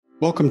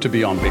Welcome to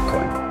Beyond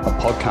Bitcoin, a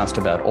podcast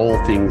about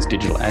all things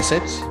digital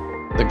assets,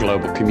 the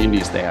global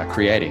communities they are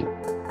creating,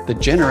 the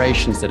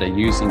generations that are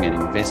using and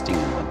investing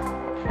in them,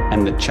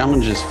 and the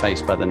challenges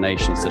faced by the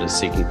nations that are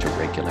seeking to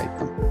regulate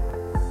them.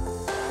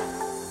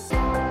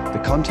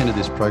 The content of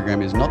this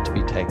program is not to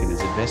be taken as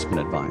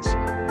investment advice.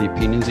 The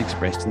opinions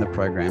expressed in the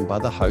program by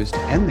the host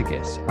and the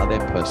guests are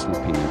their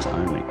personal opinions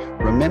only.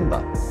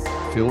 Remember,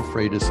 feel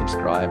free to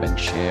subscribe and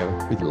share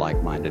with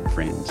like-minded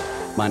friends.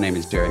 My name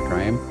is Derek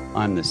Graham.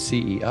 I'm the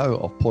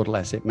CEO of Portal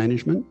Asset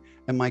Management,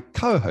 and my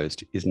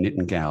co-host is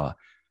Nitin Gower,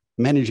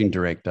 Managing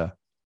Director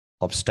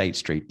of State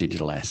Street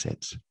Digital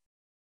Assets.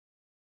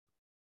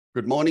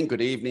 Good morning,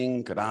 good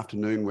evening, good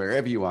afternoon,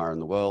 wherever you are in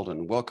the world,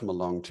 and welcome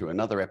along to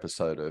another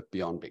episode of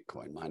Beyond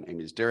Bitcoin. My name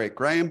is Derek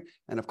Graham,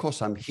 and of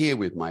course, I'm here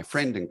with my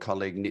friend and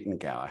colleague, Nitin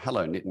Gower.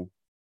 Hello, Nitin.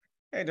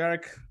 Hey,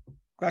 Derek.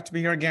 Glad to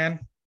be here again.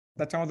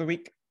 That time of the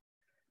week.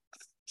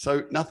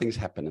 So nothing's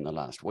happened in the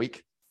last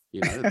week. You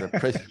know, the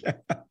president,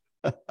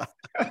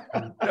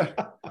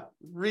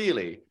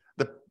 really,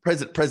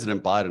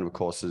 President Biden, of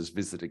course, has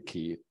visited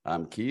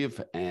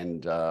Kyiv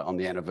and on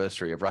the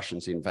anniversary of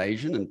Russia's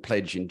invasion and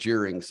pledged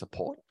enduring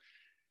support.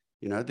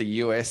 You know, the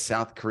US,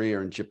 South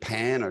Korea, and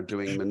Japan are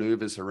doing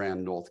maneuvers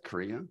around North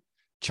Korea.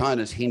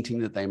 China's hinting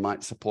that they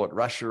might support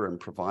Russia and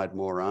provide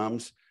more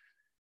arms.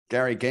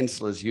 Gary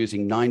Gensler is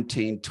using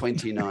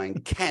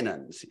 1929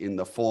 cannons in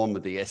the form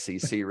of the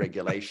SEC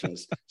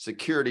regulations,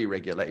 security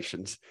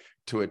regulations,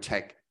 to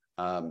attack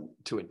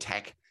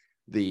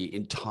the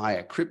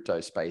entire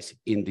crypto space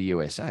in the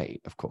USA,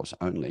 of course,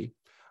 only.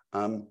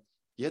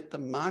 Yet the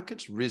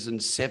market's risen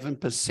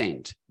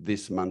 7%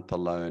 this month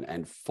alone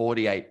and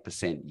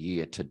 48%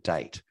 year to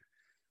date.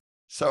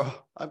 So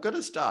I've got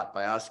to start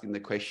by asking the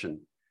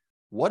question,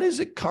 what is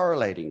it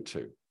correlating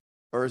to?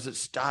 Or is it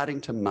starting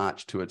to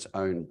march to its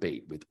own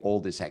beat with all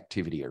this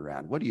activity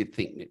around? What do you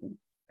think, Nitin?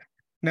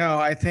 No,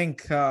 I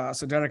think,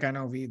 so Derek, I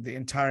know the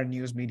entire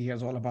news media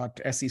is all about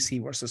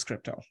SEC versus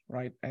crypto,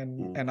 right?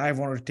 And I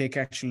wanted to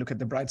actually look at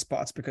the bright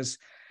spots because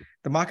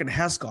the market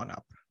has gone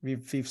up.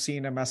 We've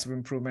seen a massive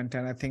improvement,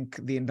 and I think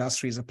the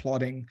industry is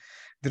applauding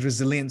the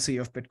resiliency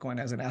of Bitcoin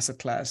as an asset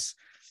class,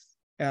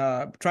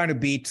 trying to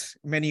beat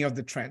many of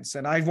the trends.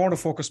 And I want to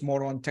focus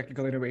more on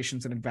technical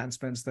innovations and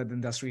advancements that the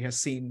industry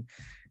has seen.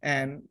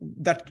 And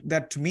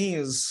that to me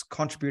is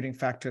contributing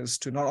factors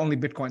to not only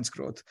Bitcoin's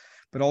growth,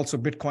 but also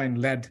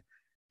Bitcoin-led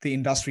the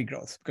industry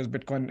growth, because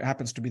Bitcoin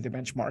happens to be the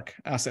benchmark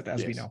asset,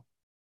 as we know.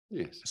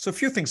 Yes. So a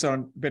few things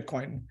on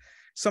Bitcoin.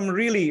 Some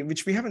really,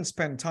 which we haven't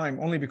spent time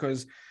only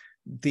because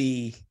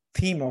the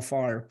theme of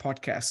our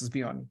podcast is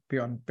beyond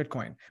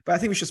Bitcoin. But I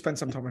think we should spend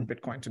some time on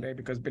Bitcoin today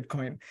because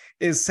Bitcoin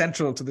is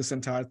central to this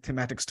entire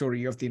thematic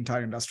story of the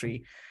entire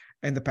industry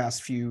in the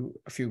past few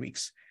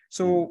weeks.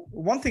 So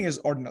one thing is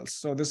ordinals.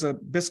 So there's a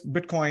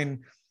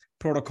Bitcoin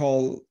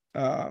protocol.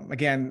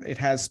 Again, it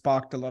has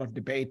sparked a lot of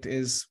debate.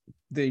 Is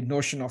the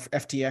notion of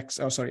notion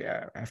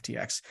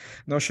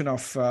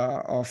of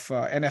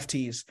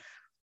NFTs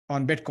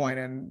on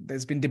Bitcoin, and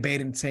there's been debate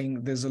in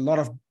saying there's a lot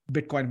of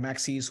Bitcoin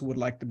maxis who would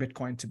like the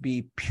Bitcoin to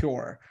be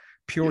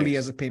purely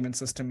as a payment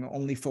system,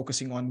 only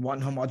focusing on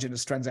one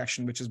homogeneous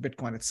transaction, which is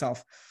Bitcoin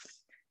itself.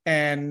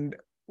 And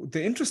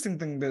the interesting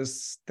thing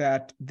is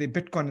that the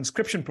Bitcoin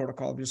inscription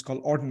protocol, which is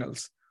called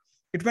Ordinals,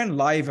 it went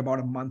live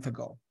about a month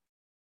ago.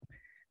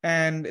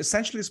 And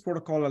essentially, this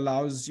protocol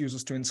allows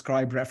users to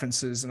inscribe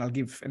references, and I'll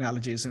give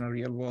analogies in a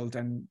real world,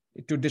 and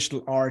to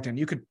digital art, and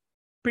you could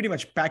pretty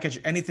much package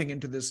anything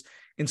into this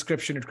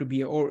inscription. It could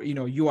be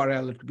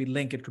URL, it could be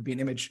link, it could be an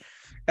image,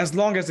 as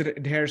long as it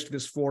adheres to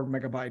this 4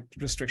 megabyte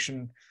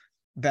restriction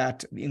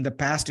that in the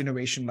past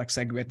innovation like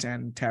SegWit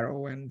and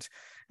Taro and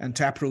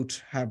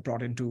Taproot have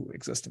brought into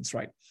existence,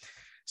 right?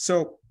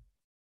 So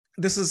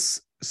this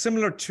is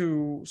similar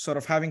to sort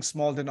of having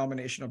small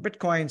denomination of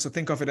Bitcoin. So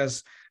think of it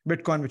as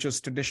Bitcoin, which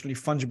is traditionally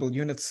fungible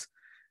units.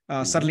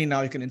 Suddenly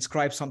now you can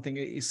inscribe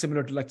something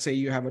similar to, let's say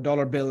you have a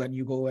dollar bill and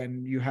you go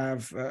and you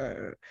have,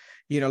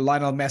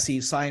 Lionel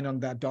Messi sign on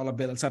that dollar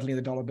bill, and suddenly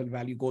the dollar bill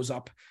value goes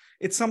up.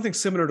 It's something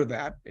similar to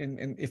that,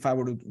 if I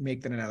were to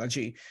make that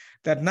analogy,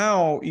 that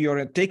now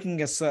you're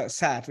taking a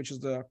SAT, which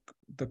is the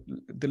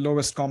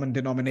lowest common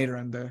denominator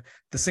and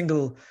the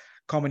single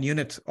common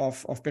unit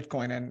of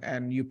Bitcoin,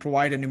 and you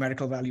provide a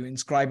numerical value,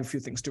 inscribe a few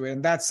things to it,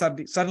 and that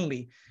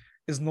suddenly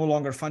is no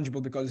longer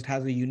fungible because it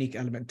has a unique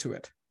element to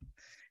it,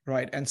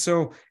 right? And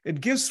so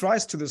it gives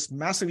rise to this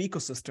massive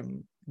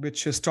ecosystem,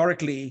 which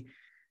historically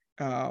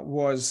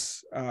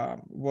was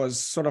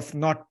sort of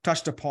not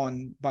touched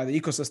upon by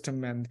the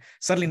ecosystem, and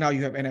suddenly now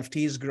you have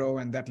NFTs grow,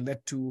 and that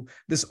led to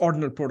this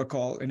ordinal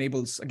protocol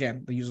enables,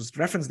 again, the users to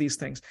reference these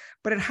things,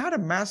 but it had a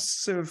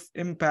massive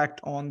impact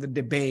on the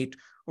debate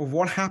of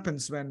what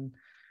happens when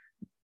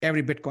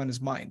every Bitcoin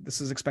is mined. This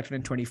is expected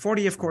in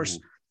 2040, of course.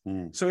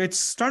 So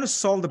it's trying to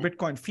solve the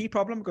Bitcoin fee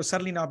problem, because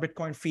suddenly now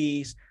Bitcoin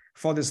fees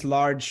for this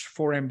large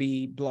 4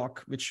 MB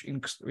block, which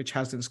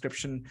has the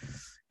inscription,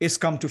 is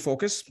come to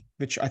focus,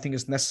 which I think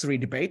is necessary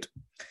debate.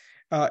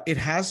 It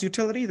has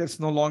utility that's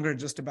no longer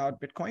just about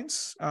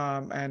Bitcoins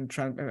and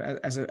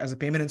as a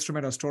payment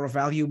instrument or store of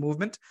value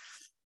movement.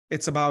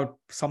 It's about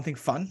something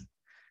fun,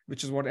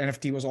 which is what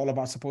NFT was all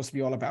about, supposed to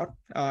be all about.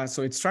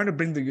 So it's trying to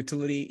bring the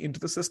utility into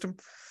the system.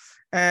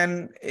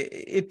 And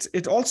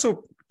it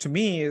also, to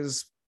me,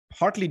 is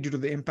partly due to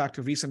the impact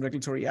of recent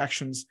regulatory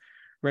actions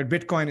where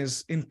Bitcoin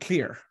is in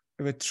clear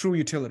with true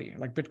utility.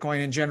 Like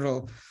Bitcoin in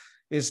general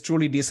is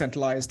truly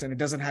decentralized and it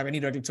doesn't have any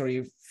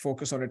regulatory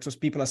focus on it. So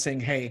people are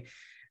saying, hey,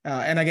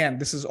 and again,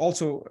 this is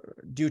also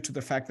due to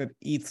the fact that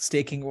ETH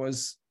staking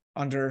was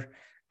under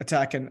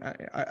attack and,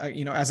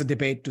 as a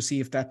debate to see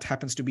if that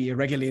happens to be a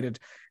regulated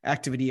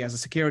activity as a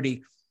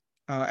security,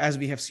 as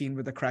we have seen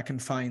with the Kraken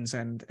fines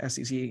and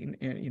SEC,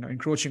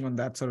 encroaching on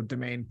that sort of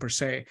domain per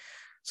se.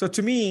 So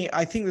to me,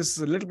 I think this is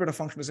a little bit of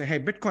function to say, hey,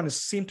 Bitcoin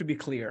seemed to be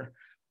clear.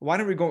 Why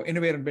don't we go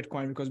innovate on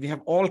Bitcoin? Because we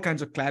have all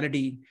kinds of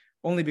clarity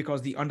only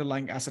because the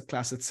underlying asset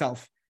class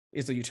itself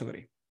is the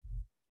utility.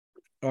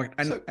 Right.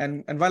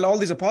 And while all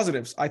these are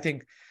positives, I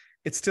think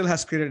it still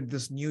has created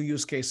this new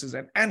use cases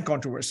and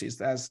controversies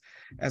as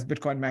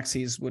Bitcoin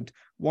maxis would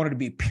want it to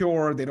be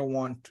pure. They don't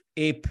want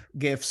ape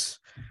gifts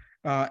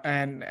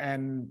and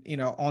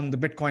on the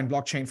Bitcoin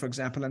blockchain, for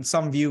example, and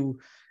some view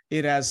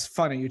it as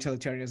fun and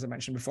utilitarian, as I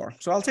mentioned before.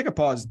 So I'll take a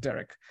pause,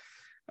 Derek.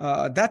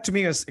 That to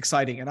me is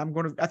exciting. And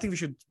I think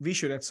we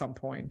should at some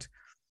point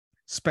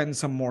spend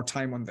some more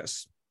time on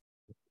this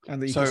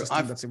and the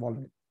ecosystem that's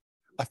evolving.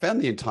 I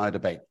found the entire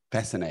debate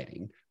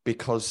fascinating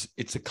because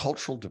it's a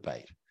cultural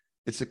debate.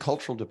 It's a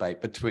cultural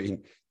debate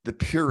between the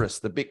purists,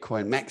 the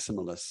Bitcoin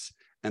maximalists,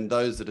 and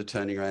those that are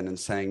turning around and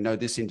saying, no,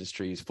 this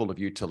industry is full of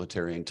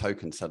utilitarian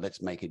tokens, so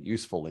let's make it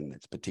useful in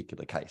this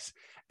particular case.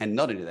 And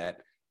not only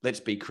that, let's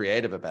be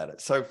creative about it.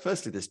 So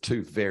firstly, there's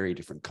two very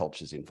different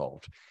cultures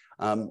involved.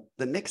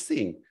 The next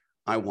thing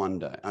I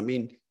wonder,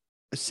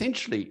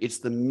 essentially, it's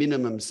the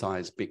minimum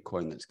size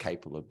Bitcoin that's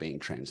capable of being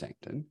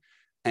transacted,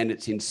 and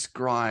it's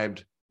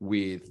inscribed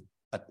with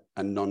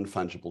a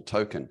non-fungible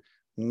token,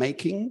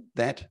 making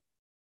that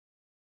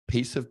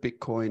piece of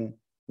Bitcoin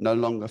no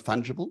longer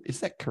fungible. Is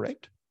that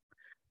correct?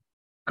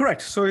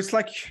 Correct. So it's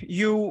like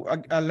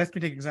let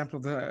me take an example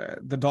of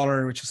the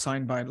dollar, which is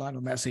signed by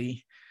Lionel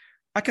Messi.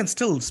 I can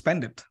still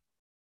spend it.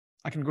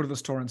 I can go to the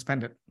store and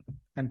spend it,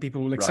 and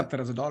people will accept that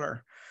as a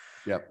dollar.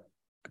 Yep.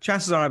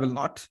 Chances are I will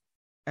not.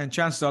 And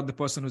chances are the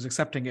person who's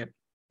accepting it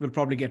will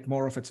probably get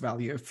more of its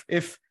value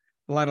if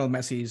Lionel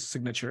Messi's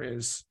signature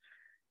is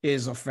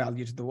of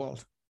value to the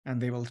world, and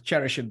they will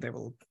cherish it. They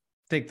will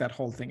take that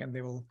whole thing and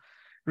they will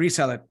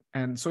resell it.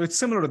 And so it's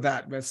similar to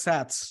that, where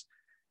sats,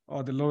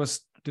 or the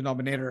lowest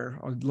denominator,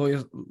 or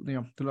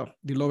the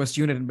lowest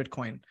unit in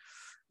Bitcoin,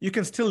 you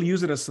can still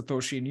use it as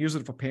Satoshi and use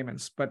it for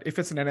payments. But if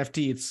it's an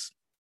NFT,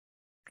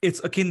 it's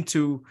akin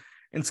to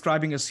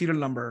inscribing a serial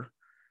number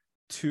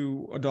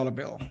to a dollar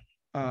bill,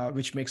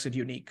 which makes it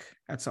unique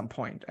at some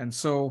point. And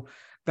so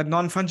that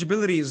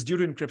non-fungibility is due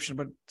to encryption,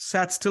 but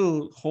SAT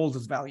still holds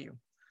its value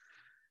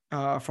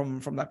from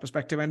that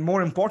perspective. And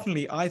more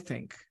importantly, I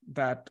think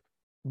that,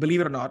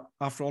 believe it or not,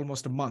 after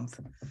almost a month,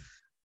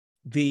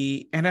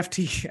 the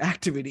NFT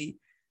activity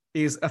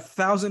is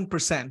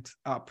 1,000%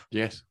 up.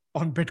 Yes.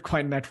 On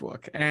Bitcoin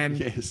network. And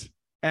yes.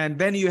 And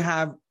then you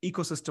have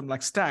ecosystem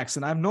like Stacks.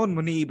 And I've known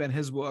Muneeb and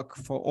his work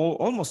for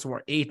almost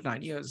over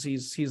 8-9 years.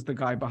 He's the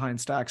guy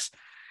behind Stacks.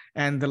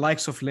 And the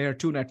likes of layer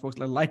 2 networks,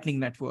 like Lightning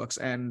networks,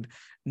 and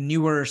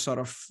newer sort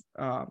of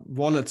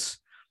wallets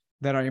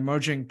that are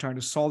emerging, trying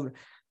to solve it.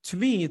 To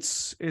me,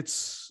 it's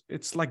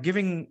like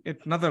giving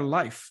it another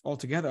life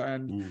altogether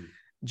and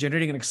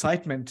generating an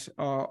excitement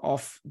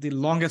of the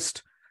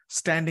longest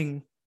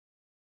standing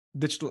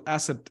digital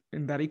asset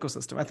in that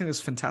ecosystem. I think it's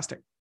fantastic.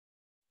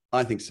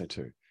 I think so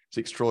too. It's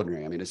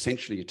extraordinary.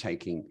 Essentially you're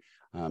taking,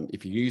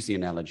 if you use the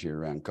analogy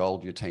around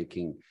gold, you're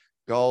taking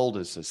gold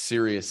as a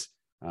serious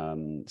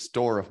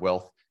store of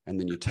wealth, and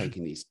then you're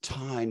taking these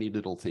tiny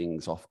little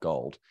things off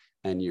gold,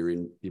 and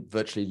you're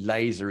virtually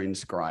laser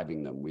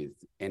inscribing them with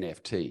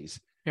NFTs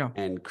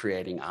and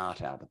creating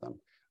art out of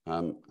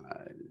them.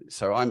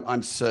 So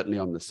I'm certainly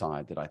on the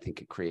side that I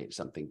think it creates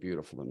something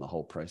beautiful in the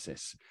whole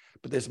process.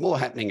 But there's more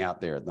happening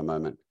out there at the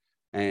moment.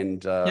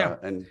 And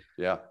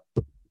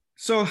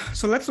So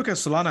let's look at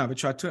Solana,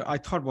 which I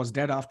thought was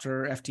dead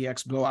after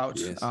FTX blowout,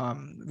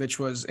 which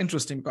was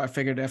interesting. I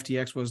figured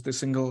FTX was the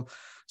single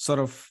sort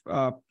of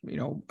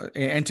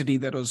entity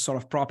that was sort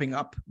of propping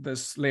up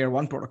this layer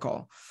 1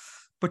 protocol.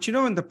 But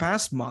in the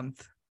past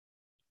month,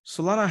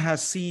 Solana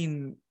has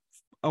seen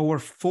over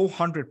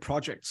 400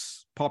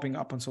 projects popping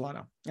up on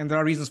Solana, and there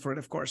are reasons for it,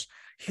 of course.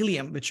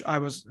 Helium, which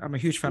I'm a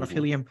huge fan of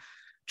Helium,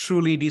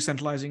 truly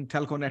decentralizing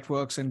telco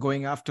networks and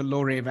going after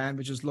low WAN,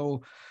 which is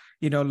low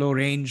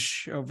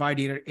range wide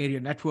area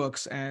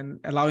networks,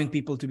 and allowing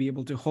people to be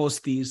able to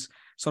host these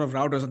sort of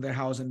routers in their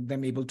house, and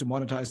them able to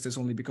monetize this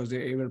only because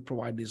they're able to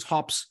provide these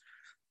hops,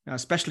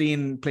 especially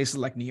in places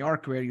like New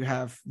York, where you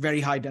have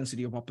very high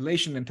density of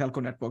population and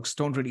telco networks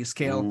don't really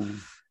scale.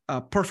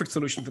 Perfect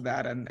solution for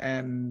that,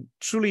 and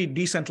truly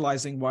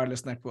decentralizing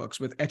wireless networks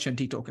with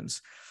HNT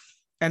tokens.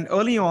 And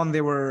early on,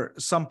 there were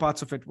some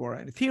parts of it were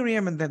in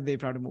Ethereum, and then they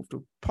tried to move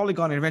to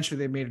Polygon, and eventually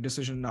they made a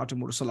decision now to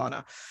move to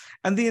Solana.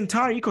 And the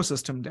entire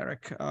ecosystem,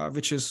 Derek,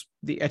 which is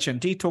the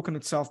HNT token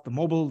itself, the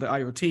mobile, the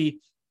IoT.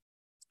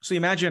 So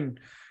imagine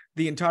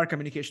the entire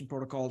communication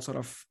protocol sort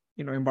of,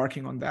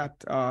 embarking on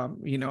that,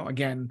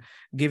 again,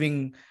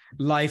 giving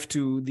life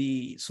to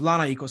the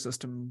Solana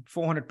ecosystem,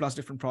 400 plus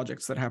different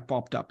projects that have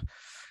popped up.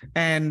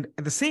 And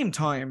at the same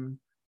time,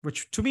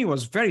 which to me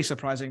was very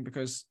surprising,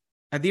 because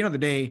at the end of the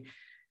day,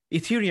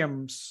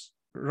 Ethereum's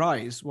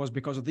rise was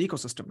because of the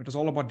ecosystem. It was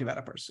all about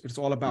developers. It's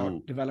all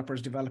about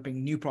developers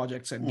developing new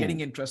projects and getting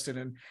interested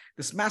in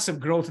this massive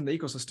growth in the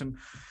ecosystem.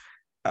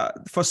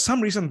 For some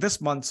reason, this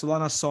month,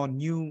 Solana saw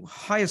new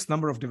highest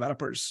number of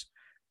developers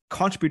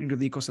contributing to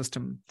the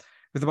ecosystem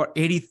with about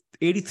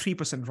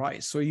 83%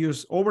 rise. So you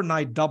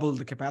overnight doubled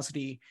the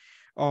capacity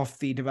of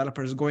the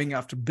developers going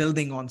after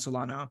building on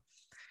Solana.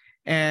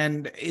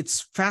 And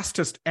it's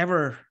fastest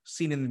ever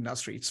seen in the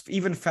industry. It's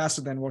even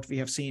faster than what we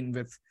have seen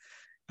with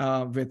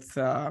Ethereum.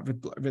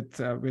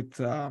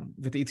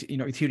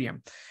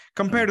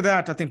 Compared to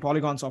that, I think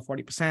Polygon saw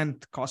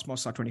 40%,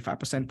 Cosmos saw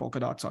 25%,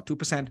 Polkadot saw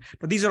 2%.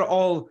 But these are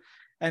all,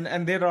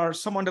 and there are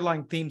some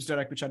underlying themes,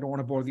 Derek, which I don't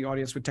want to bore the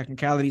audience with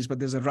technicalities, but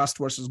there's a Rust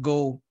versus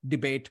Go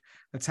debate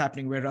that's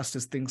happening, where Rust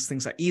is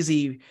things are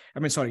easy.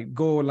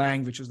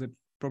 Golang, which is the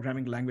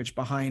programming language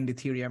behind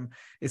Ethereum,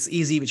 it's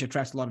easy, which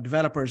attracts a lot of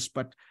developers,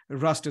 but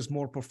Rust is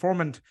more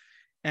performant.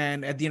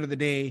 And at the end of the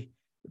day,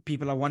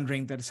 people are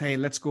wondering that, hey,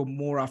 let's go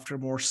after a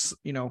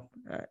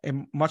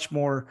much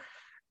more,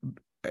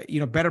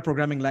 better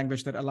programming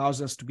language that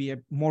allows us to be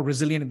more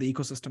resilient in the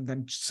ecosystem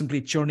than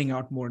simply churning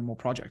out more and more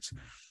projects.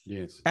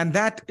 Yes. And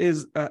that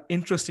is an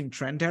interesting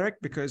trend,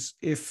 Derek, because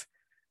if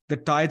the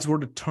tides were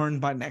to turn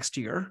by next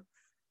year,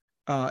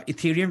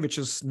 Ethereum, which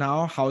is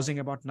now housing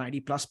about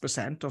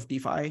 90+% of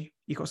DeFi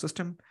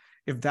ecosystem,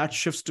 if that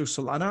shifts to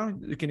Solana,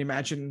 you can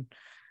imagine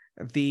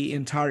the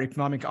entire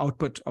economic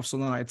output of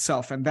Solana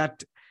itself. And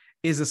that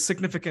is a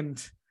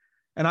significant,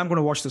 and I'm going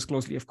to watch this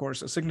closely, of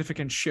course, a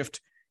significant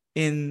shift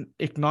in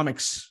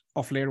economics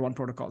of layer one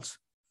protocols.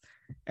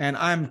 And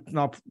I'm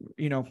now,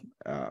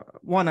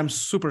 I'm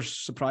super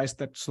surprised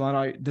that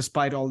Solana,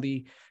 despite all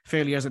the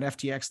failures at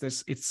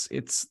FTX,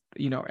 it's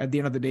at the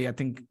end of the day, I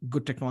think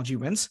good technology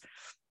wins.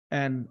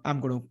 And I'm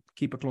going to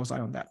keep a close eye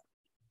on that.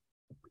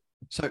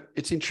 So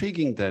it's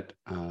intriguing that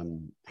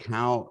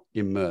how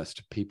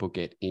immersed people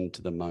get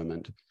into the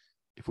moment.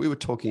 If we were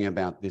talking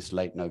about this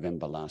late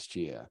November last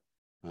year,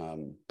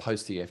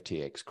 post the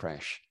FTX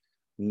crash,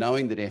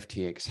 knowing that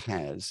FTX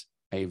has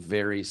a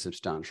very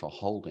substantial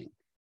holding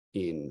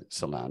in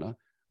Solana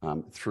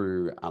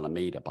through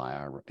Alameda,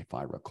 if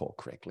I recall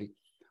correctly,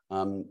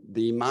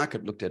 the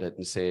market looked at it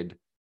and said,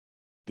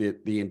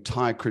 the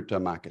entire crypto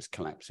market's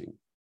collapsing.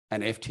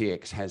 And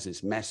FTX has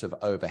this massive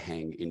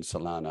overhang in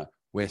Solana.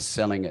 We're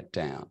selling it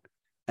down.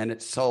 And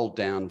it's sold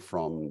down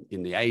from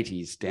in the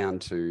 80s down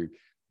to,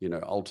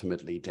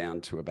 ultimately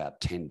down to about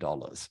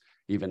 $10,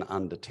 even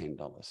under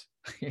 $10.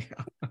 Yeah.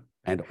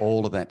 And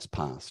all of that's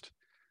passed.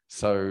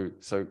 So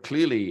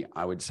clearly,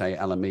 I would say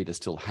Alameda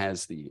still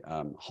has the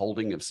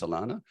holding of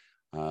Solana.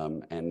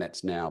 And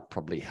that's now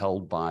probably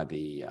held by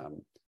the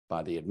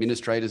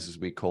administrators, as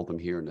we call them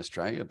here in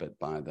Australia, but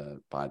by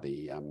the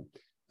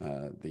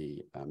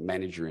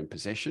manager in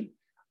possession.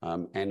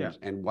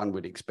 And one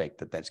would expect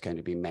that that's going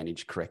to be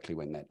managed correctly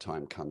when that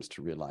time comes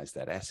to realize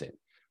that asset.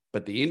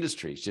 But the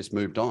industry's just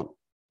moved on.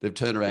 They've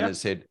turned around and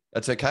said,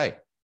 that's okay.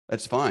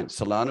 That's fine.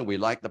 Solana, we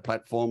like the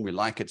platform. We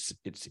like its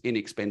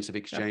inexpensive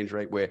exchange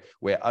rate.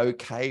 We're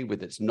okay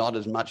with it's not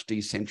as much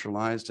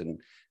decentralized and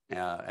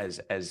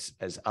as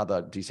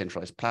other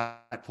decentralized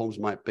platforms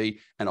might be.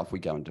 And off we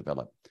go and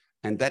develop.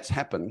 And that's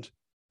happened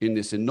in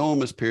this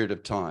enormous period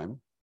of time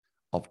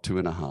of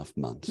 2.5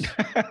 months.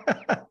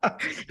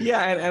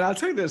 Yeah, and I'll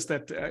tell you this,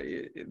 that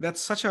that's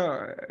such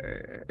a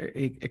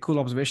cool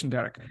observation,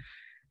 Derek.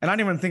 And I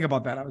didn't even think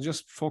about that. I was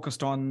just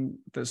focused on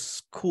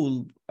this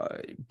cool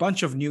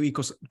bunch of new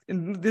ecosystems.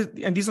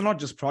 And these are not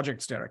just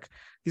projects, Derek.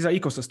 These are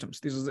ecosystems.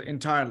 This is the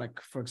entire,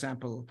 for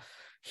example,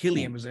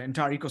 Helium is an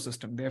entire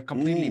ecosystem. They have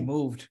completely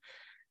moved.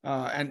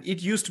 And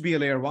it used to be a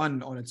layer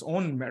one on its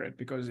own merit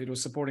because it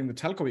was supporting the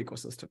telco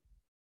ecosystem.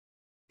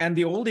 And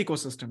the old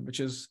ecosystem, which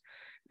is,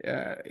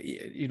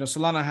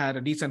 Solana had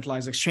a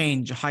decentralized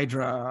exchange,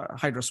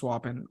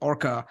 HydraSwap and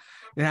Orca.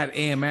 It had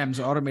AMMs,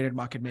 automated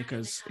market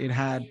makers. It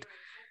had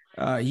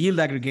yield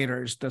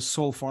aggregators, the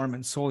Sol Farm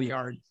and Sol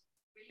Yard.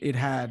 It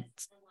had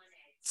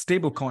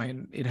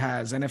stablecoin. It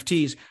has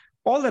NFTs.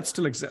 All that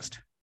still exist.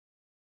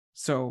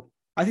 So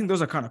I think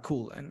those are kind of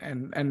cool.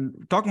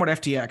 And talking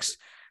about FTX,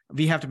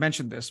 we have to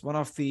mention this. One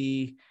of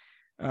the,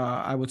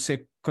 I would say,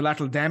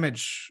 collateral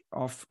damage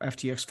of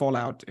FTX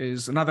fallout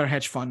is another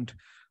hedge fund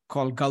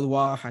called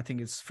Galois. I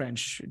think it's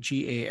French,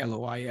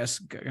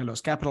 Galois,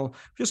 Galois Capital,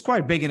 which is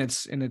quite big in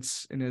its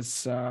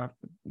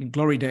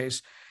glory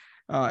days.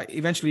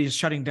 Eventually is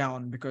shutting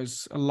down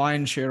because a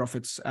lion's share of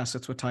its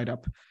assets were tied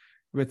up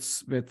with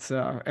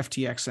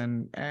FTX,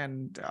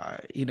 and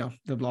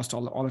they've lost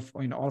all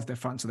of their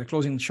funds, so they're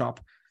closing the shop.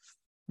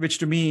 which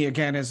to me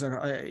again is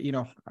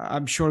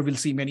I'm sure we'll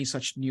see many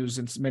such news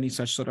and many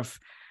such sort of,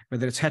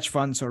 whether it's hedge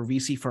funds or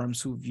VC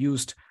firms who've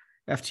used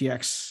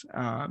FTX,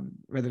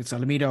 whether it's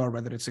Alameda or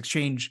whether it's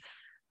Exchange,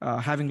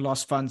 having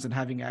lost funds and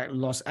having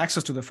lost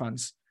access to the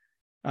funds,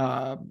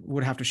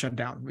 would have to shut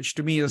down, which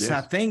to me is a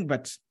sad thing,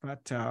 but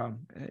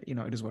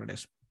it is what it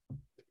is.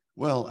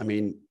 Well, I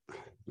mean,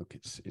 look,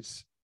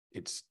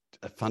 it's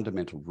a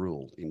fundamental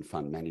rule in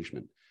fund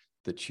management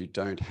that you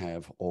don't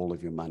have all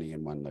of your money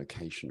in one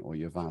location or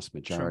your vast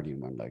majority in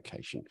one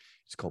location.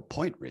 It's called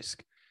point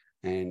risk.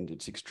 And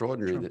it's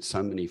extraordinary that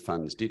so many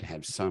funds did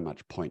have so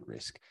much point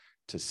risk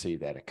to see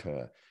that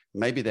occur.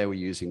 Maybe they were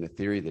using the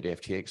theory that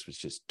FTX was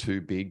just too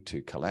big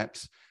to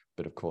collapse.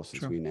 But of course,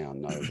 as we now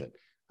know, that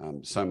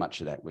so much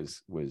of that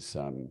was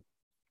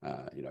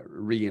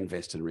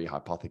reinvested and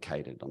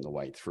rehypothecated on the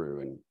way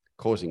through and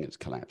causing its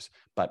collapse.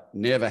 But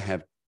never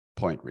have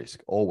point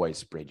risk. Always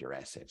spread your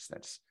assets.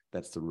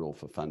 That's the rule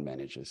for fund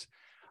managers.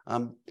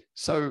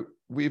 So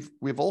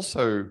we've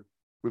also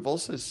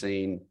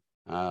seen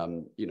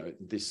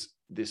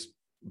this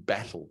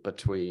battle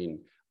between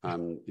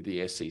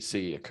the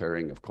SEC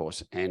occurring, of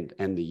course, and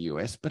the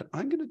US. But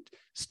I'm going to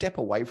step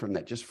away from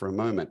that just for a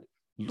moment.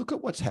 Look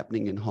at what's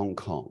happening in Hong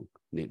Kong,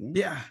 Nitin.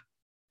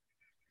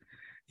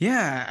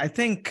 Yeah, I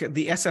think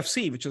the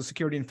SFC, which is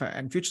Security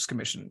and Futures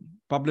Commission,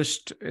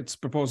 published its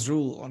proposed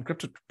rule on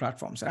crypto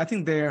platforms. I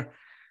think they're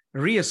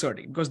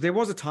reasserting, because there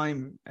was a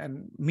time,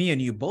 and me and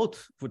you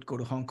both would go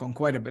to Hong Kong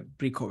quite a bit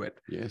pre-COVID.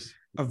 Yes.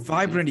 A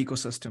vibrant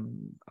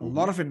ecosystem, a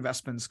lot of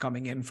investments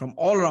coming in from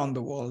all around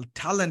the world,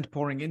 talent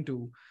pouring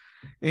into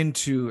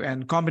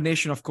and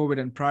combination of COVID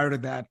and prior to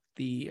that,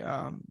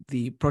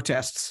 the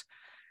protests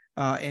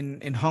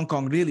in Hong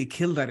Kong really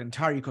killed that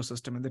entire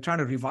ecosystem, and they're trying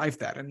to revive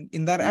that. And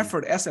in that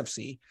effort,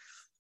 SFC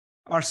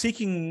are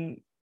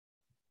seeking,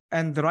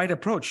 and the right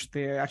approach,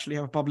 they actually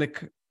have a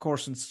public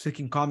course and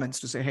seeking comments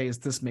to say, hey, does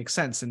this make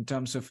sense in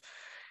terms of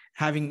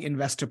having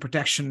investor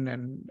protection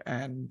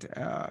and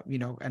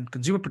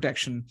consumer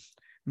protection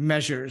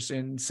measures,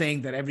 in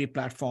saying that every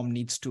platform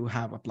needs to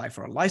apply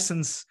for a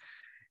license.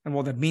 And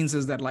what that means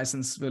is that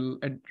license will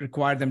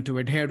require them to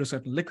adhere to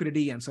certain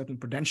liquidity and certain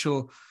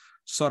prudential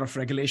sort of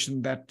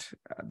regulation that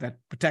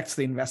protects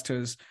the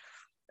investors.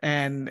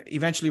 And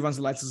eventually, once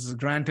the license is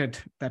granted,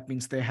 that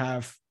means they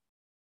have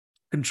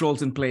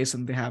controls in place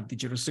and they have the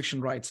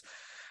jurisdiction rights.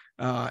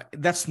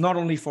 That's not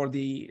only for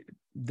the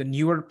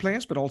newer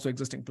players, but also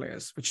existing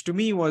players, which to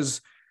me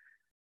was,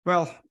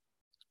 well,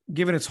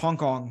 given it's Hong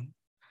Kong,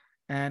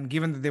 and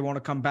given that they want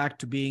to come back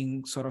to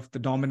being sort of the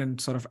dominant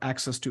sort of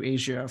access to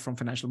Asia from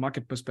financial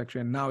market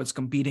perspective, and now it's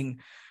competing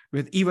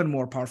with even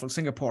more powerful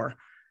Singapore,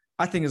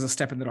 I think is a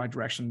step in the right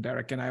direction,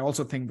 Derek. And I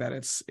also think that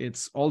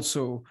it's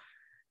also,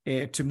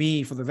 to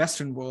me, for the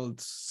Western world,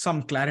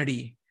 some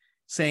clarity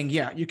saying,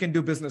 yeah, you can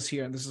do business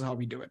here, and this is how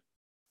we do it,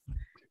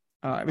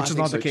 which is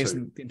not the case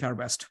in the entire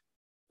West.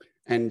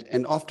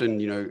 And often,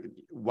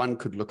 one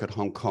could look at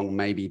Hong Kong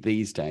maybe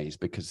these days,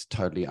 because it's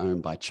totally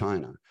owned by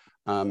China,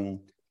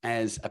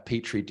 as a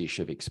petri dish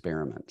of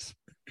experiments.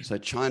 So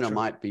China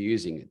might be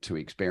using it to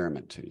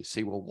experiment, to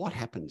see, well, what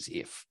happens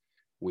if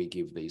we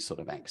give these sort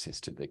of access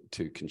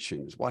to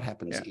consumers? What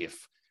happens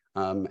if?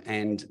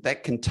 And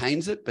that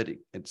contains it, but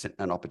it's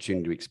an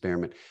opportunity to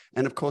experiment.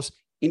 And of course,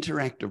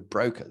 Interactive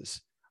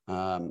Brokers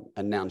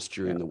announced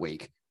during the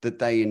week that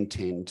they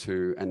intend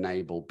to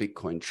enable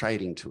Bitcoin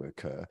trading to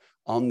occur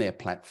on their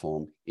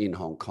platform in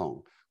Hong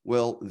Kong.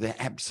 Well, they're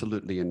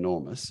absolutely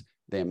enormous.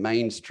 They're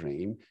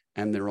mainstream,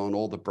 and they're on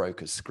all the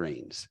broker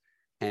screens.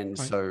 And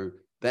so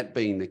that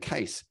being the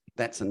case,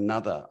 that's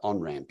another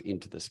on-ramp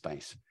into the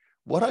space.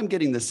 What I'm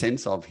getting the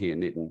sense of here,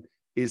 Nitin,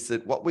 is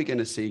that what we're going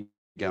to see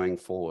going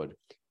forward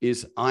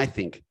is, I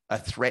think, a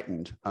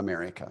threatened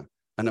America,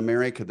 an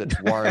America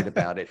that's worried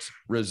about its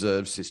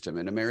reserve system,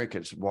 an America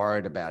that's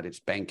worried about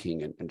its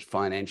banking and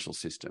financial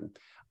system,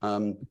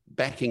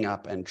 backing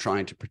up and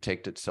trying to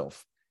protect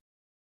itself.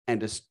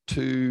 And a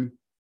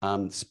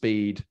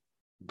two-speed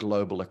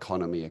global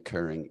economy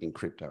occurring in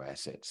crypto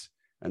assets.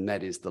 And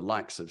that is the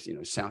likes of,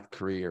 South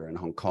Korea and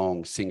Hong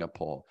Kong,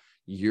 Singapore,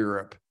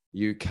 Europe,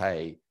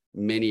 UK,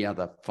 many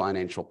other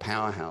financial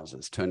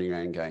powerhouses turning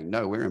around and going,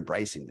 no, we're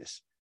embracing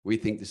this. We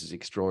think this is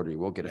extraordinary.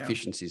 We'll get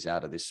efficiencies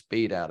out of this,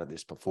 speed out of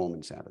this,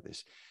 performance out of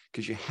this.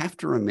 Because you have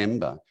to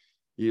remember,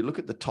 you look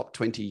at the top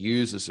 20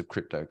 users of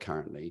crypto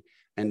currently,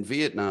 and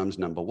Vietnam's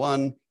number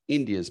 1,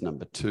 India's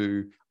number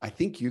 2. I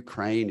think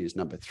Ukraine is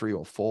number 3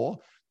 or 4.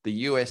 The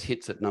US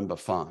hits at number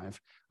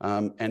 5.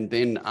 And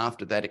then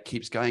after that, it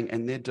keeps going.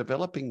 And they're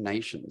developing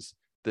nations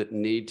that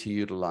need to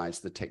utilize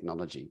the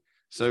technology.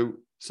 So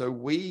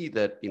we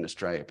that in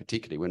Australia,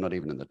 particularly, we're not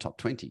even in the top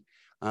 20.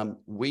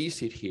 We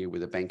sit here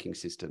with a banking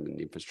system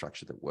and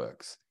infrastructure that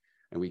works.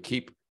 And we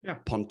keep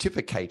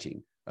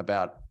pontificating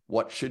about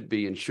what should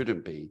be and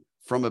shouldn't be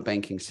from a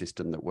banking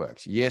system that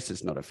works. Yes,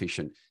 it's not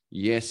efficient.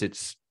 Yes,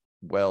 it's,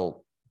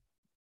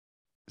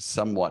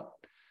 somewhat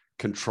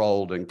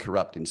controlled and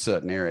corrupt in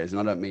certain areas. And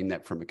I don't mean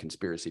that from a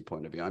conspiracy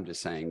point of view. I'm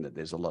just saying that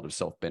there's a lot of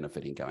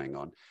self-benefiting going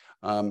on.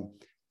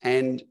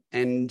 And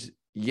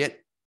yet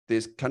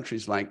there's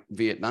countries like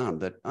Vietnam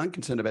that aren't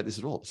concerned about this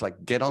at all. It's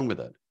like, get on with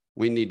it.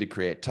 We need to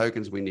create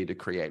tokens. We need to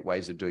create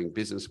ways of doing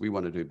business. We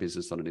want to do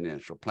business on an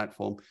international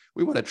platform.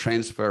 We want to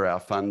transfer our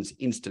funds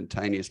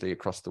instantaneously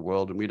across the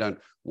world. And we don't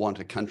want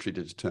a country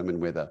to determine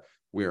whether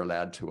we're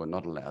allowed to or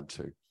not allowed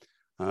to.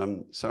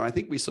 So I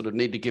think we sort of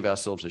need to give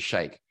ourselves a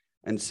shake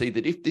and see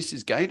that if this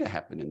is going to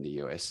happen in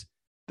the US,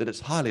 that it's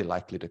highly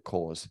likely to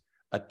cause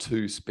a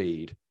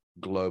two-speed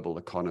global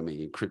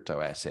economy in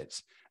crypto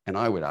assets. And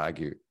I would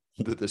argue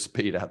that the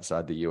speed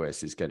outside the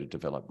US is going to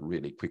develop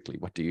really quickly.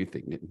 What do you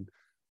think, Nitin?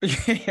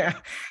 Yeah,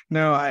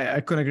 no,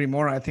 I couldn't agree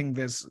more. I think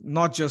there's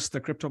not just the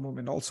crypto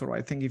movement also.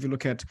 I think if you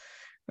look at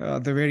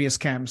the various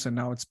camps, and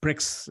now it's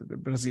BRICS,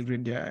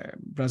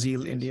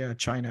 Brazil, India,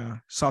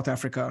 China, South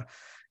Africa,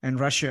 and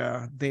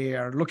Russia, they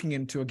are looking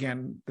into,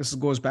 again, this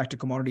goes back to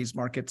commodities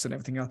markets and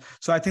everything else.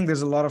 So I think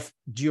there's a lot of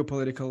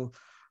geopolitical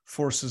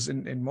forces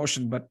in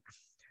motion, but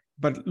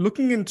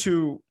looking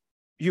into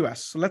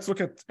US, so let's look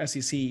at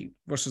SEC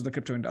versus the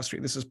crypto industry.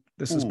 This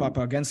is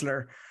Papa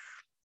Gensler.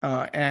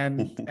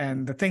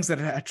 And the things that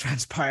had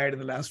transpired in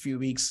the last few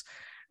weeks.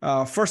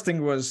 First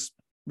thing was,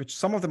 which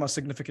some of them are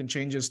significant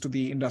changes to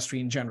the industry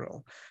in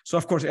general. So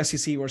of course,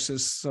 SEC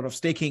versus sort of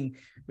staking,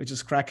 which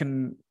is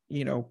Kraken,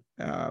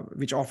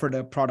 which offered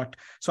a product.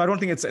 So I don't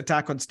think it's an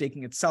attack on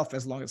staking itself,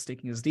 as long as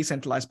staking is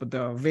decentralized, but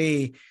the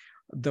way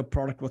the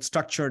product was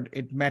structured,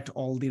 it met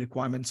all the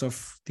requirements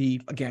of the,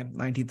 again,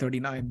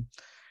 1939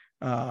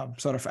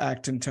 sort of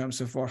act in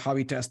terms of how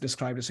we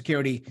described as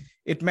security.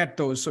 It met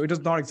those. So it is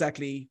not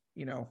exactly,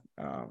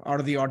 out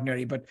of the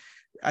ordinary, but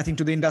I think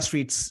to the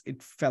industry,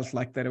 it felt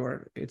like that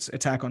it's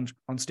attack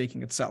on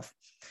staking itself.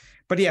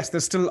 But yes,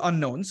 there's still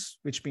unknowns,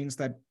 which means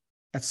that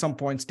at some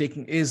point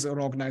staking is an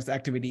organized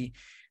activity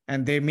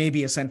and there may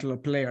be a central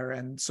player.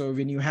 And so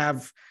when you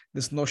have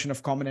this notion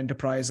of common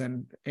enterprise,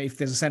 and if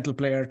there's a central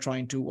player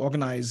trying to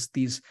organize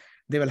these,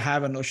 they will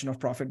have a notion of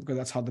profit, because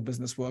that's how the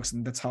business works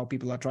and that's how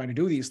people are trying to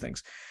do these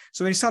things.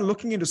 So when you start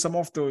looking into some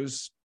of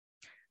those,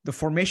 the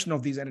formation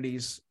of these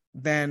entities,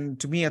 then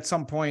to me, at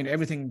some point,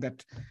 everything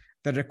that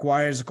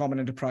requires a common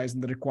enterprise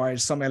and that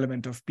requires some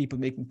element of people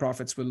making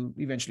profits will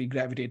eventually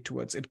gravitate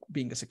towards it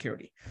being a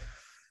security.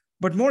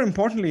 But more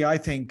importantly, I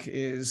think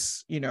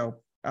is,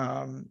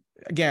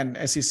 again,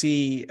 SEC,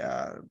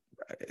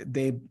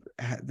 they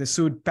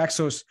sued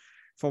Paxos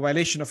for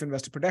violation of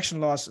investor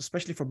protection laws,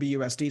 especially for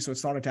BUSD. So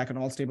it's not an attack on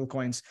all stable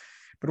coins.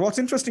 But what's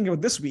interesting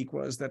about this week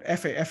was that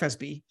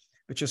FSB,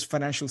 which is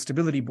Financial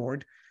Stability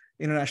Board,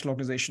 international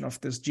organization of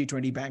this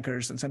G20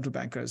 bankers and central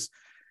bankers,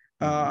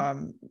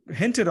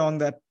 hinted on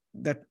that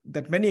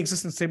many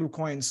existing stable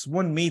coins,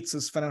 one meets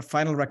its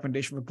final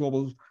recommendation for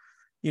global,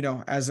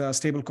 as a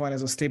stable coin,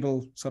 as a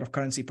stable sort of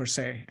currency per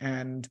se.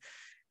 And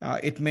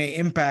it may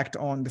impact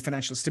on the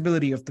financial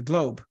stability of the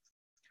globe.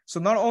 So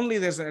not only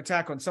there's an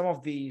attack on some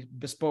of the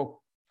bespoke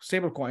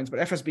stable coins, but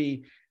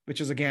FSB, which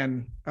is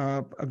again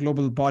a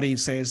global body,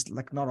 says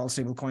like not all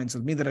stable coins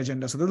will meet that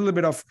agenda. So there's a little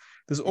bit of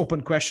this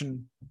open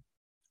question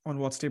on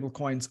what stable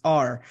coins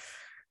are.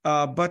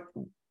 But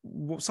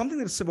something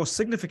that was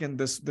significant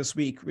this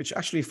week, which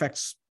actually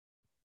affects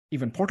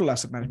even Portal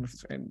Asset Management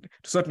and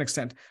to a certain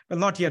extent, well,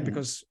 not yet,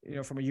 because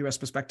from a US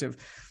perspective,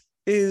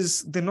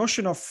 is the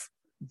notion of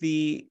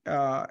the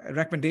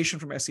recommendation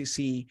from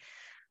SEC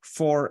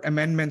for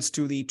amendments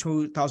to the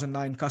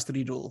 2009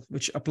 custody rule,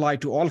 which apply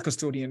to all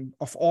custodian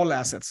of all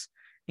assets,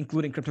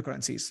 including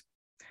cryptocurrencies.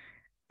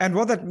 And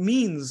what that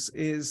means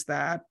is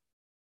that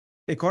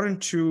according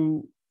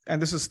to, and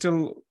this is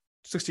still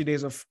 60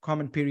 days of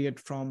comment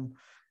period from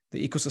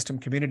the ecosystem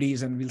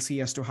communities, and we'll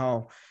see as to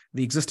how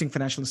the existing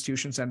financial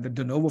institutions and the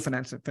de novo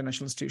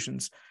financial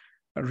institutions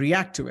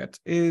react to it,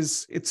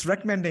 is it's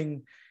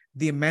recommending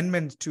the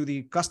amendment to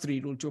the custody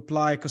rule to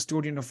apply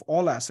custodian of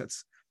all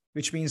assets,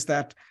 which means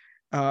that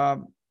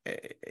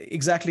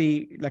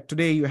exactly like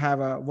today you have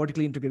a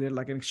vertically integrated,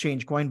 like an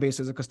exchange. Coinbase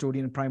is a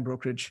custodian and prime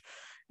brokerage.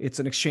 It's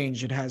an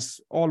exchange. It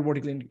has all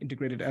vertically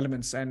integrated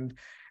elements. And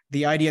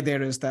the idea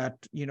there is that,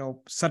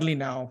 suddenly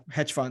now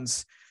hedge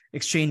funds,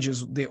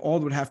 exchanges, they all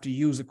would have to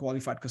use a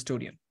qualified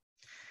custodian.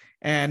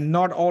 And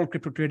not all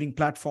crypto trading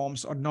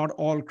platforms or not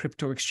all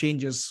crypto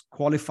exchanges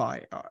qualify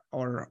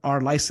or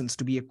are licensed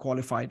to be a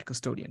qualified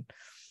custodian.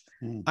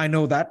 I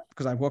know that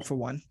because I work for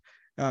one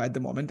at the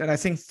moment. And I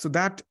think so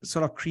that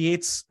sort of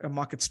creates a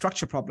market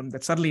structure problem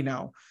that suddenly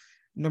now,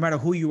 no matter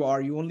who you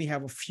are, you only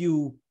have a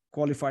few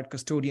qualified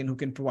custodian who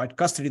can provide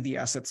custody of the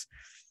assets.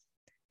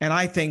 And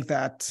I think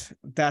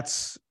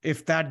that's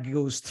if that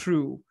goes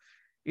through,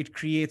 it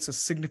creates a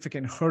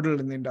significant hurdle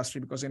in the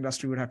industry, because the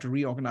industry would have to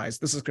reorganize.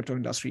 This is crypto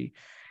industry.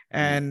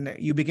 And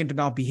you begin to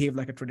now behave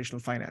like a traditional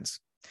finance.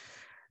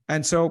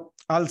 And so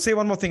I'll say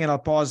one more thing and I'll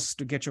pause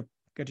to get your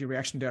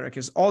reaction, Derek,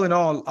 is all in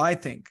all, I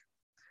think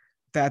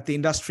that the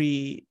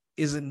industry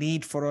is in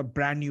need for a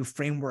brand new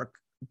framework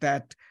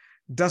that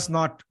does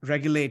not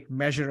regulate,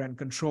 measure, and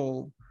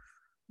control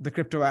the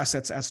crypto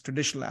assets as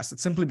traditional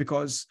assets, simply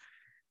because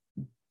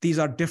these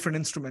are different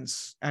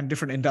instruments and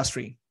different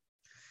industry.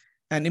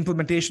 And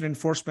implementation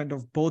enforcement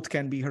of both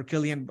can be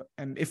Herculean,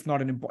 and if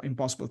not an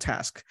impossible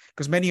task,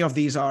 because many of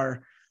these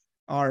are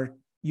are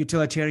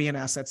utilitarian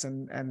assets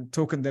and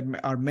token that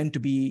are meant to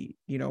be,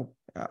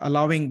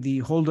 allowing the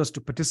holders to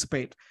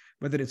participate,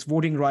 whether it's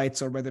voting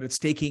rights or whether it's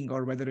staking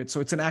or whether it's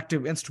an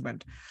active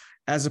instrument,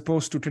 as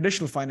opposed to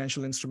traditional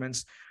financial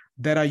instruments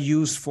that are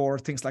used for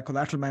things like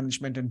collateral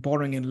management and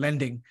borrowing and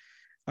lending.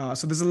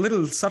 So there's a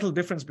little subtle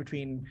difference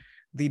between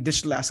the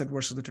digital asset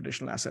versus the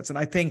traditional assets. And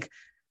I think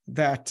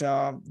that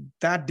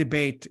that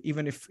debate,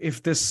 even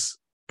if this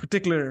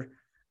particular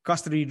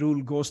custody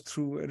rule goes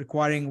through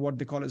requiring what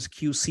they call as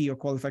QC or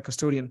qualified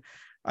custodian,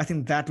 I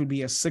think that will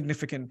be a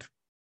significant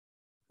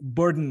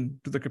burden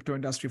to the crypto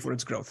industry for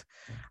its growth.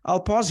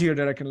 I'll pause here,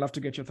 Derek, and love to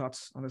get your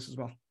thoughts on this as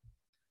well.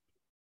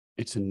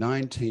 It's a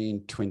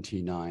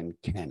 1929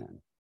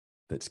 cannon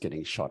that's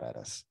getting shot at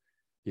us.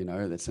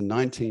 That's a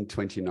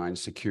 1929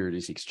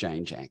 Securities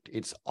Exchange Act.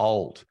 It's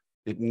old.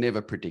 It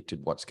never predicted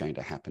what's going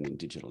to happen in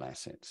digital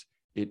assets.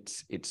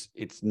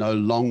 It's no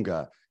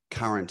longer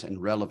current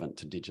and relevant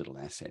to digital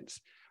assets.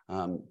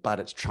 But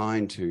it's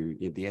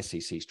the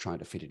SEC is trying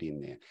to fit it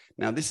in there.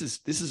 Now, this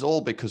is all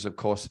because, of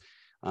course,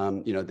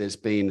 there's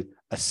been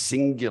a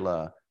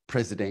singular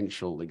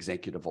presidential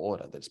executive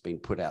order that's been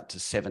put out to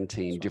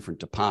 17 different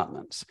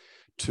departments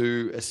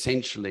to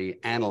essentially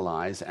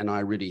analyze, and I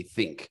really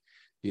think,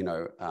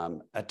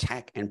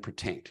 attack and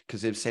protect,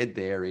 because they've said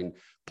there in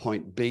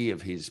point B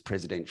of his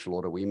presidential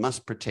order, we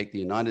must protect the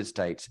United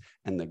States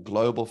and the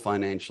global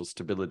financial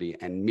stability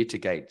and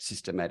mitigate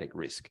systematic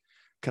risk.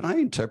 Can I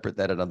interpret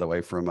that another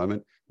way for a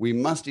moment? We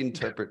must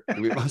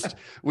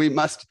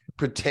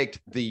protect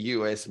the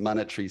US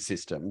monetary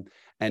system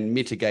and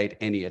mitigate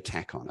any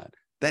attack on it.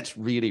 That's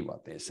really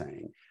what they're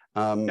saying.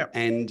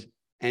 And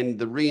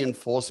the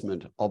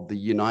reinforcement of the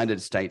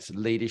United States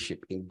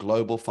leadership in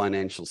global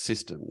financial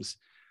systems,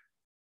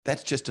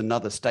 that's just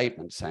another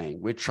statement saying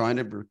we're trying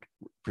to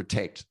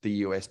protect the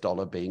US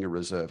dollar being a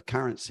reserve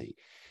currency.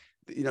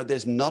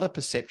 There's not a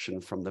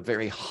perception from the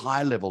very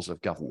high levels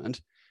of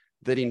government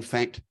that, in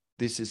fact,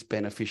 this is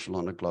beneficial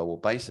on a global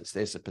basis.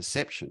 There's a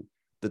perception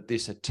that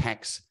this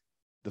attacks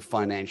the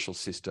financial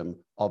system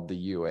of the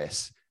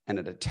US and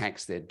it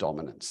attacks their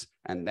dominance.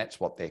 And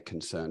that's what they're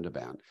concerned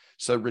about.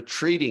 So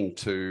retreating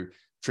to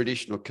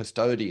traditional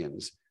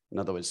custodians, in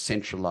other words,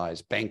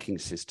 centralized banking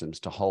systems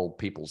to hold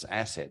people's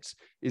assets,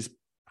 is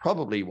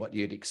probably what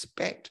you'd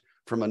expect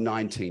from a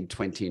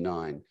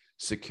 1929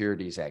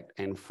 Securities Act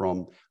and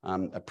from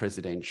a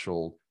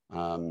presidential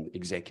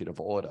executive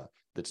order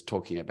that's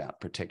talking about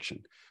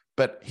protection.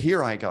 But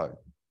here I go,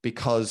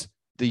 because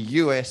the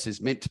US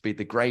is meant to be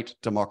the great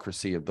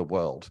democracy of the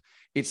world.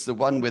 It's the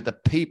one where the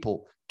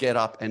people get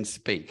up and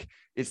speak.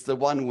 It's the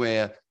one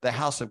where the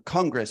House of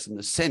Congress and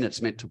the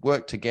Senate's meant to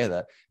work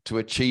together to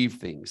achieve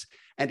things.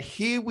 And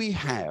here we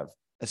have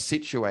a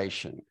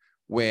situation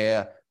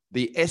where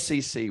the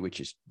SEC,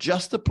 which is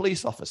just a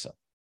police officer,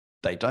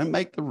 they don't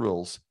make the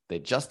rules, they're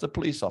just the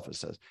police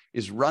officers,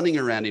 is running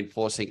around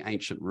enforcing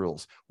ancient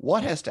rules.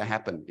 What has to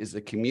happen is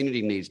the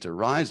community needs to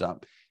rise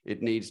up.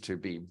 It needs to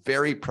be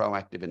very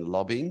proactive in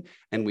lobbying,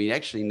 and we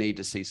actually need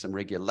to see some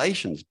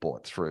regulations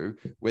brought through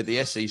where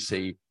the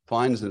SEC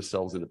finds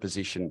themselves in a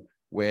position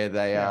where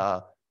they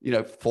are,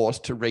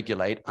 forced to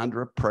regulate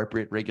under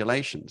appropriate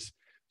regulations.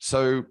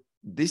 So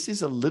this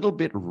is a little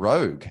bit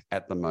rogue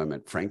at the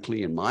moment,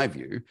 frankly, in my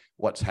view,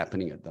 what's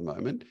happening at the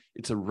moment.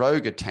 It's a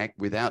rogue attack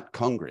without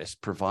Congress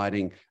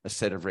providing a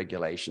set of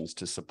regulations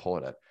to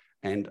support it.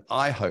 And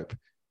I hope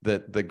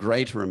that the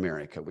greater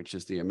America, which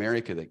is the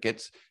America that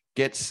gets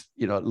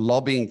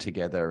lobbying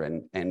together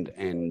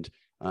and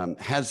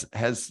has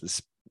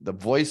the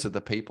voice of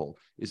the people,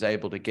 is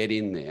able to get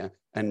in there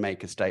and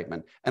make a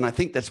statement. And I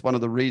think that's one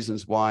of the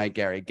reasons why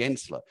Gary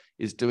Gensler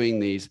is doing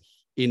these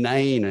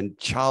inane and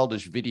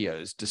childish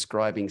videos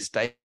describing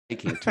staking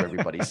to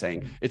everybody,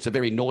 saying it's a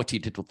very naughty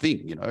little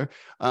thing,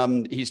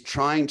 He's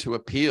trying to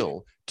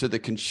appeal to the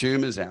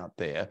consumers out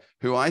there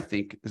who I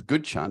think there's a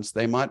good chance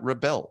they might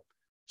rebel.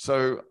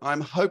 So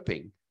I'm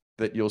hoping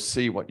that you'll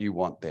see what you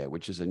want there,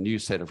 which is a new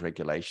set of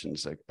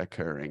regulations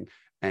occurring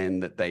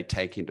and that they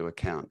take into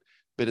account.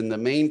 But in the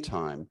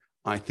meantime,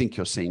 I think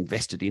you're seeing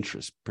vested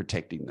interests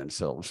protecting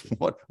themselves.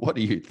 What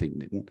do you think,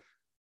 Nitin?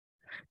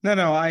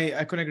 No,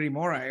 I couldn't agree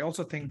more. I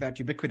also think that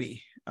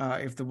ubiquity,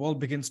 if the world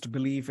begins to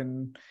believe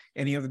in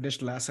any of the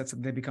digital assets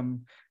and they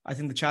become, I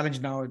think the challenge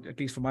now, at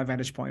least from my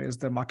vantage point, is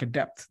the market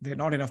depth. There are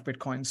not enough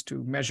Bitcoins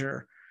to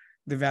measure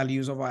the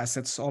values of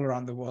assets all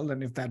around the world.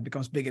 And if that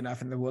becomes big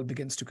enough and the world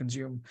begins to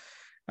consume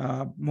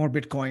more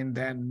Bitcoin,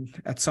 then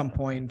at some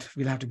point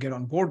we'll have to get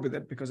on board with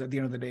it, because at the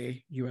end of the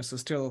day, US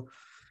is still,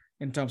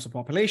 in terms of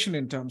population,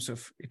 in terms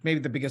of, it may be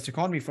the biggest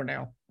economy for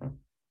now,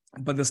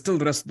 but there's still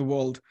the rest of the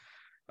world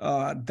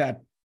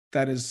that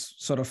is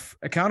sort of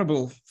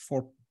accountable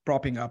for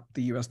propping up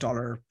the US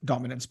dollar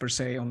dominance per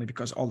se, only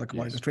because all the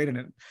commodities are traded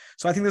in it.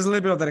 So I think there's a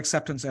little bit of that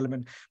acceptance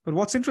element. But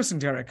what's interesting,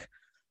 Derek,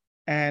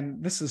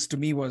 and this is, to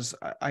me, was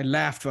I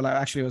laughed while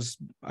I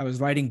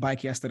was riding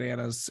bike yesterday,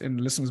 and I was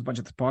listening to a bunch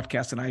of the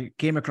podcasts, and I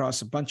came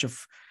across a bunch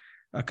of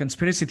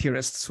conspiracy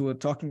theorists who were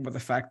talking about the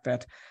fact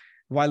that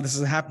while this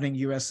is happening,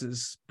 US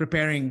is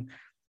preparing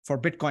for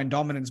Bitcoin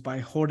dominance by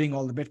hoarding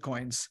all the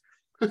Bitcoins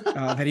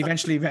that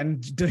eventually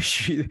when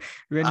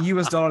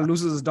US dollar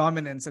loses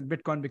dominance and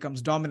Bitcoin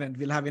becomes dominant,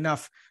 we'll have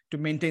enough to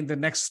maintain the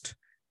next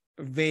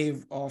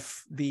wave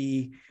of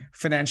the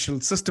financial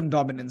system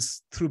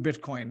dominance through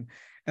Bitcoin.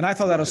 And I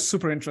thought that was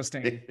super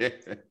interesting.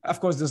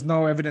 Of course, there's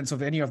no evidence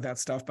of any of that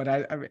stuff, but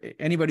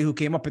anybody who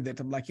came up with it,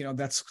 I'm like,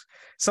 that's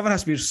someone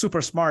has to be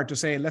super smart to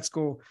say, let's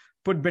go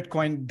put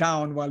Bitcoin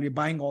down while we're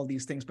buying all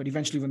these things. But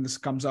eventually when this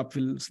comes up,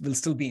 we'll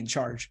still be in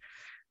charge.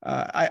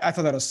 I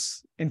thought that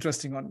was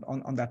interesting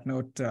on that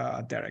note,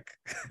 Derek.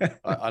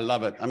 I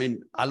love it. I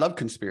mean, I love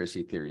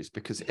conspiracy theories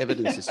because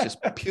evidence is just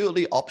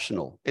purely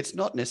optional. It's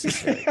not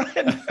necessary.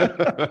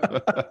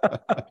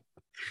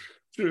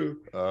 True.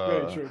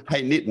 Very true.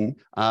 Hey,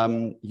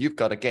 Nitin, you've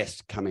got a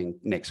guest coming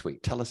next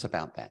week. Tell us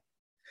about that.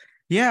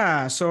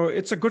 Yeah, so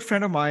it's a good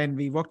friend of mine.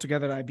 We worked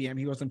together at IBM.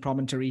 He was in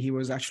Promontory. He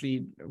was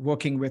actually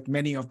working with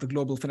many of the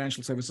global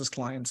financial services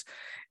clients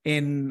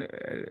in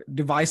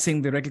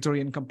devising the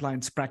regulatory and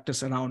compliance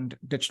practice around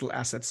digital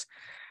assets.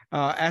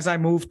 As I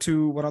moved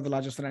to one of the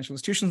largest financial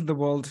institutions in the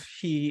world,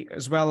 he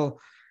as well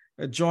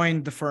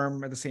joined the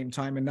firm at the same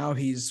time. And now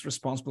he's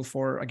responsible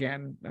for,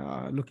 again,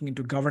 looking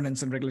into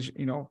governance and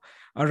regulation,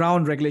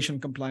 around regulation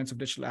and compliance of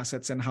digital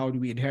assets and how do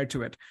we adhere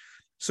to it.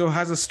 So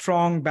has a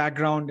strong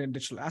background in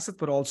digital assets,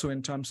 but also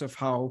in terms of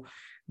how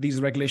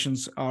these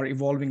regulations are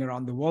evolving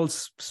around the world,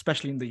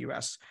 especially in the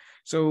US.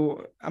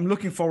 So I'm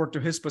looking forward to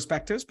his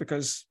perspectives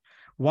because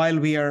while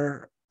we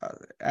are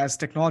as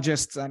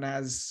technologists and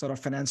as sort of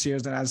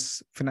financiers and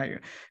as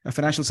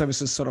financial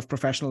services sort of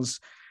professionals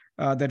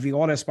that we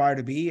all aspire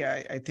to be,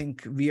 I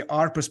think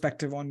our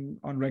perspective on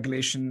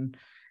regulation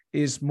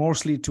is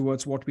mostly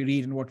towards what we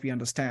read and what we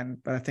understand.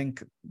 But I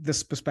think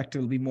this perspective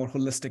will be more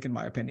holistic, in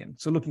my opinion.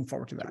 So looking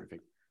forward to that.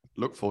 Terrific.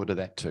 Look forward to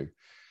that too.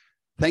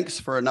 Thanks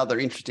for another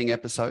interesting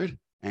episode.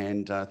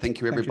 And thank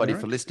you, everybody,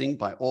 for listening.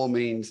 By all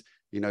means,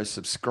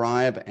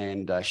 subscribe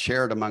and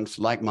share it amongst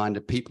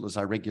like-minded people, as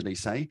I regularly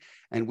say.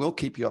 And we'll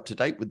keep you up to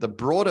date with the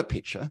broader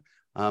picture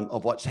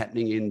of what's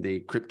happening in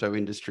the crypto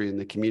industry and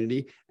the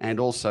community, and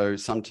also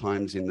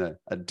sometimes in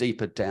a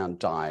deeper down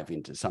dive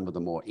into some of the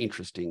more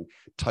interesting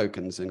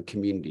tokens and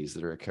communities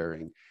that are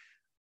occurring.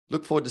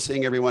 Look forward to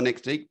seeing everyone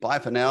next week. Bye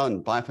for now,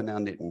 and bye for now,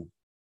 Nitin.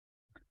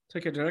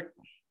 Take care, Derek.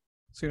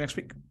 See you next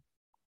week.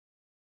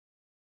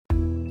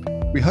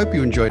 We hope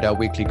you enjoyed our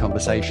weekly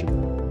conversation.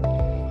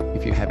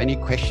 If you have any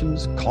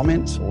questions,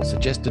 comments, or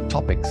suggested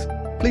topics,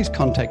 please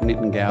contact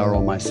Nitin Gower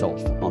or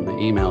myself on the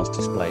emails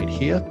displayed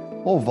here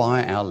or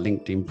via our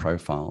LinkedIn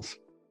profiles.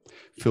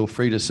 Feel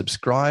free to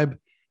subscribe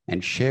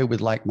and share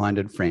with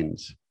like-minded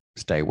friends.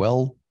 Stay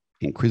well,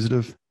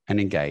 inquisitive, and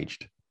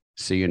engaged.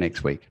 See you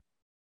next week.